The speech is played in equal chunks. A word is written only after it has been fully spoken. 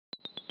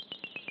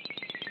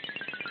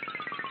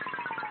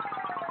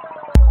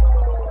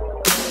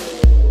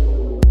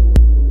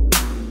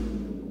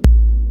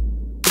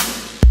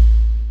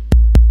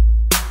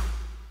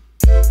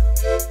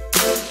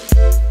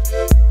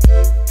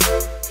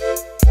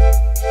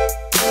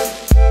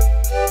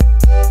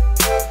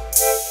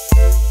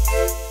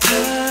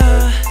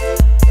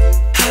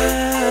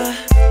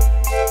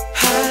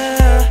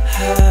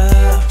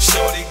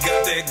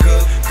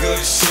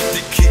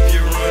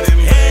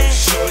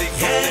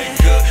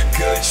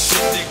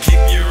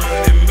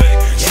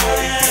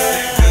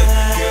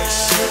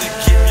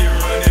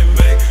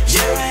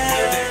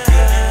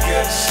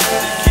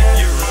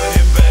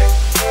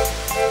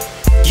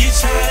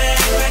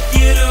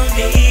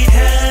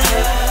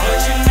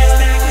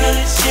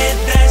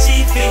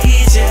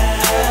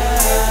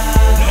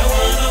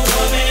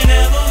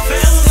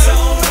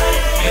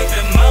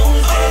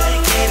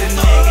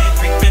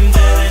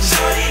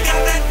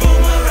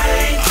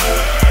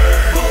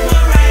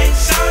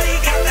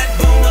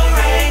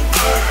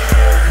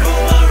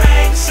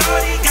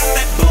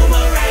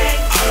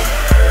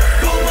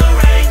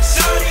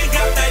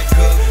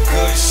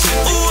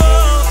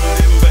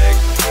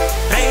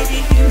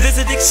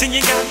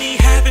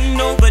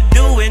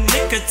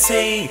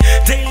routine.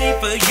 Daily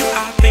for you,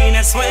 I think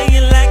that's why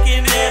you're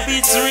lacking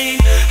every dream.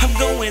 I'm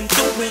going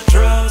through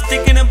withdrawals,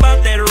 thinking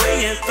about that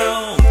red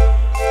thong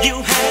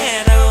you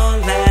had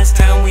on last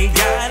time we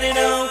got it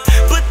on.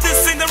 But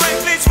this ain't the right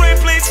place for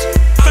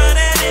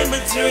that in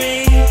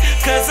between.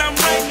 Cause I'm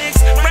right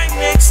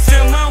next to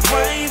my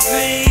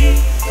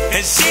wifey,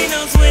 and she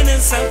knows when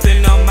there's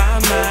something on my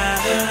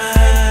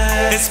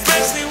mind,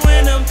 especially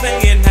when I'm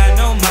paying her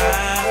no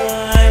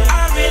mind.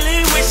 I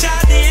really wish I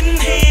didn't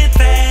hit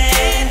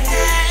that,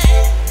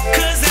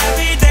 cause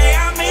every day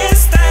I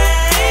miss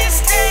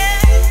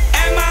that,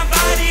 and my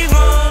body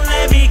won't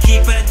let me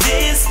keep a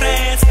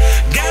distance.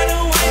 Got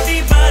a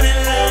wifey but in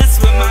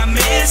lust with my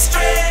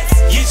mistress.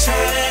 You try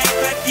to act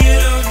like you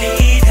don't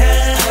need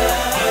her,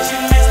 but you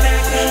miss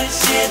that good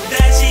shit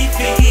that she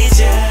feeds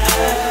ya.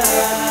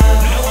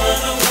 No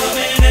other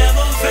woman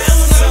ever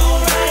felt so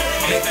right.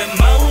 Make the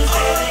most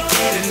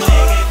dedicated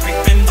nigga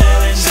creeping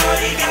down and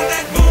shorty got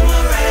that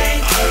boomerang.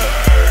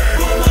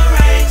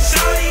 Boomerang,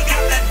 shorty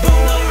got that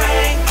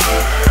boomerang.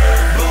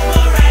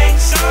 Boomerang,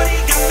 shorty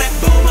got that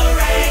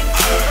boomerang.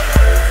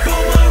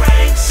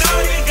 Boomerang,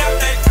 shorty got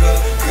that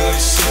good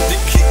shit to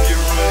keep you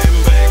running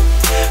back.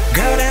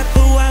 Girl, that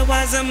boo, I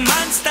was a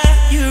monster.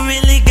 You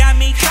really got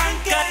me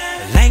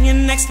conquered.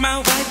 Laying next to my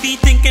wife, be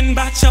thinking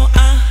about your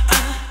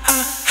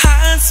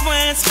I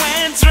swear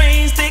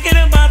dreams, thinking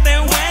about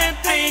that one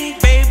thing.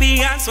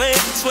 Baby, I swear